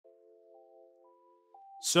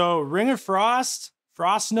So Ring of Frost,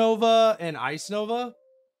 Frost Nova, and Ice Nova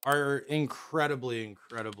are incredibly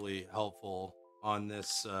helpful on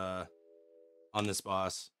this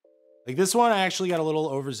boss. Like this one, I actually got a little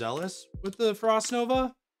overzealous with the Frost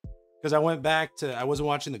Nova because I went back to, I wasn't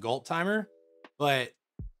watching the gulp timer, but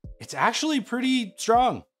it's actually pretty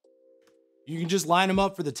strong. You can just line them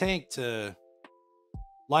up for the tank to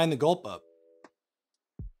line the gulp up.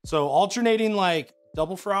 So alternating like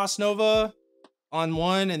double Frost Nova on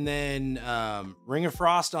one and then Ring of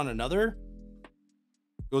Frost on another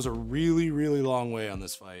goes a really long way on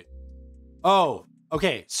this fight. Oh,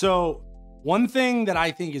 okay. So one thing that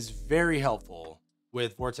I think is very helpful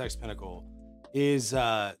with Vortex Pinnacle is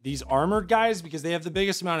these armored guys, because they have the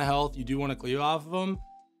biggest amount of health. You do want to cleave off of them,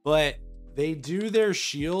 but they do their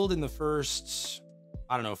shield in the first,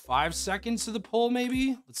 I don't know, 5 seconds of the pull,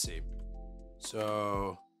 maybe. Let's see.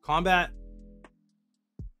 So combat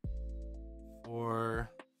 4,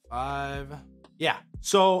 5. Yeah.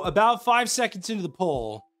 So about 5 seconds into the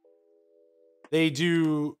pull, they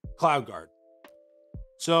do Cloud Guard.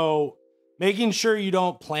 So making sure you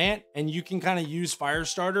don't plant, and you can kind of use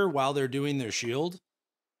Firestarter while they're doing their shield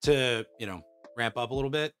to, you know, ramp up a little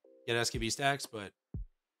bit, get SKB stacks, but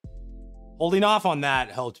holding off on that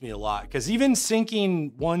helped me a lot, because even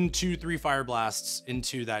sinking 1, 2, 3 fire blasts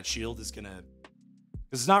into that shield is gonna,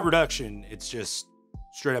 because it's not reduction, it's just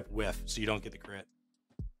straight up whiff, so you don't get the crit.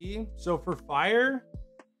 So for fire,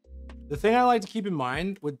 the thing I like to keep in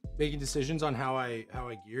mind with making decisions on how I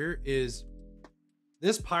gear is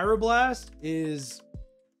this Pyroblast is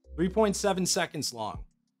 3.7 seconds long,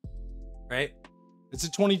 right? It's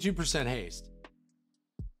a 22% haste.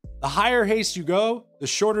 The higher haste you go, the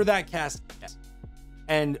shorter that cast gets.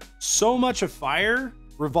 And so much of fire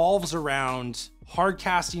revolves around hard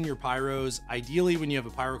casting your pyros, ideally when you have a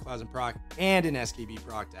Pyroclasm proc and an SKB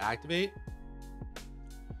proc to activate.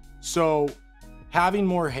 So having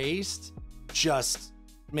more haste just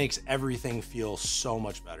makes everything feel so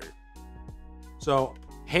much better. So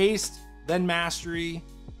haste, then mastery.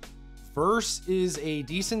 Verse is a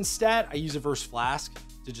decent stat. I use a verse flask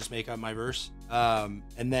to just make up my verse. And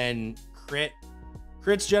then crit.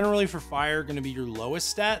 Crit's generally for fire going to be your lowest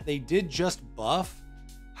stat. They did just buff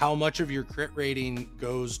how much of your crit rating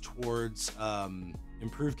goes towards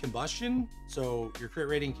improved combustion. So your crit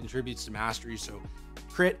rating contributes to mastery. So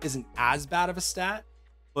crit isn't as bad of a stat,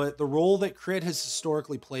 but the role that crit has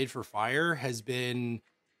historically played for fire has been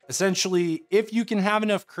essentially, if you can have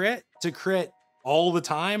enough crit to crit all the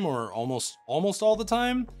time or almost all the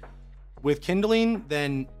time with kindling,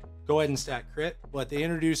 then go ahead and stack crit. But they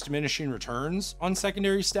introduced diminishing returns on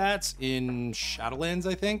secondary stats in Shadowlands,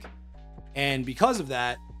 I think. And because of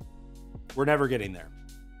that, we're never getting there.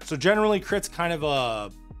 So generally crit's kind of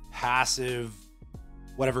a passive,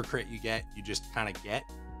 whatever crit you get, you just kind of get.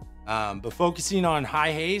 But focusing on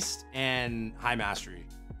high haste and high mastery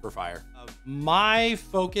for fire. My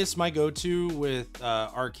focus, my go-to with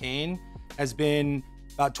Arcane has been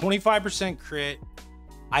about 25% crit.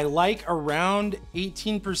 I like around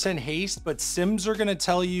 18% haste, but sims are going to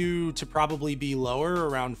tell you to probably be lower,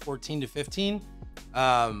 around 14 to 15.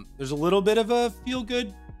 There's a little bit of a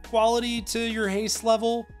feel-good quality to your haste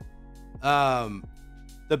level.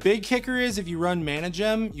 The big kicker is if you run Mana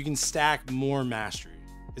Gem, you can stack more mastery,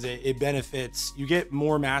 because it benefits, you get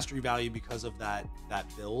more mastery value because of that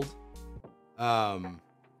build.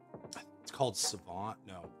 It's called Savant.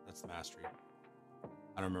 No, that's the mastery.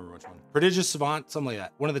 I don't remember which one. Prodigious Savant, something like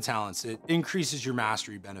that. One of the talents. It increases your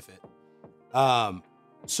mastery benefit.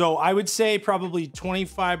 So I would say probably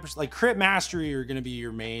 25%, like crit mastery are going to be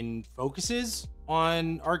your main focuses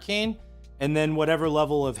on Arcane. And then whatever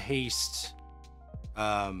level of haste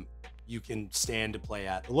you can stand to play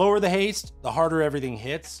at. The lower the haste, the harder everything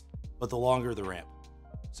hits, but the longer the ramp.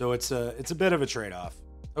 So it's a bit of a trade-off.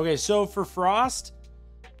 Okay, so for Frost,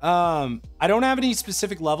 I don't have any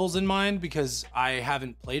specific levels in mind because I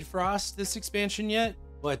haven't played Frost this expansion yet,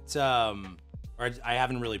 but or I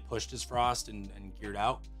haven't really pushed as Frost and geared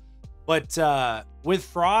out. But with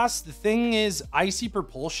Frost, the thing is Icy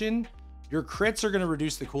Propulsion, your crits are going to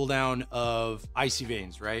reduce the cooldown of Icy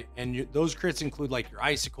Veins, right? And those crits include like your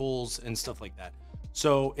icicles and stuff like that.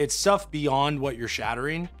 So it's stuff beyond what you're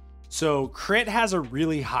shattering. So crit has a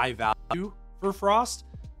really high value for Frost.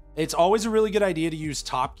 It's always a really good idea to use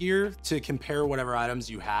top gear to compare whatever items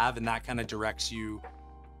you have, and that kind of directs you.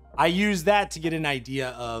 I use that to get an idea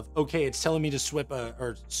of, okay, it's telling me to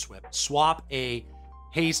swap a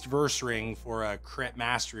haste verse ring for a crit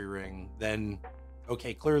mastery ring. Then,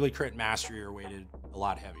 okay, clearly crit mastery are weighted a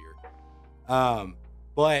lot heavier.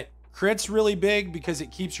 But crit's really big because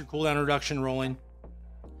it keeps your cooldown reduction rolling.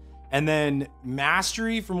 And then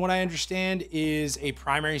Mastery, from what I understand, is a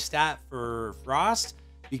primary stat for Frost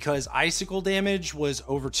because Icicle damage was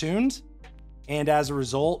overtuned. And as a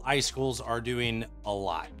result, Icicles are doing a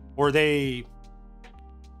lot. Or the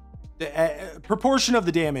proportion of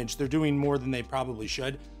the damage, they're doing more than they probably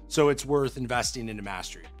should. So it's worth investing into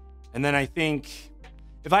Mastery. And then I think,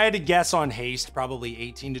 if I had to guess on haste, probably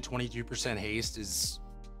 18 to 22% haste is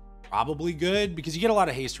probably good because you get a lot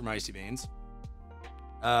of haste from Icy Veins.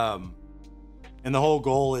 And the whole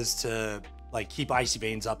goal is to like keep Icy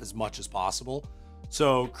Veins up as much as possible.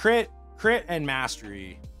 So crit and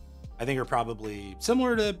Mastery, I think, are probably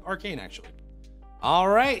similar to Arcane, actually. All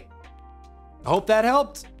right. I hope that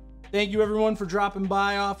helped. Thank you, everyone, for dropping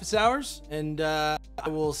by office hours. And I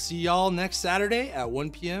will see y'all next Saturday at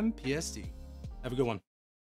 1 p.m. PST. Have a good one.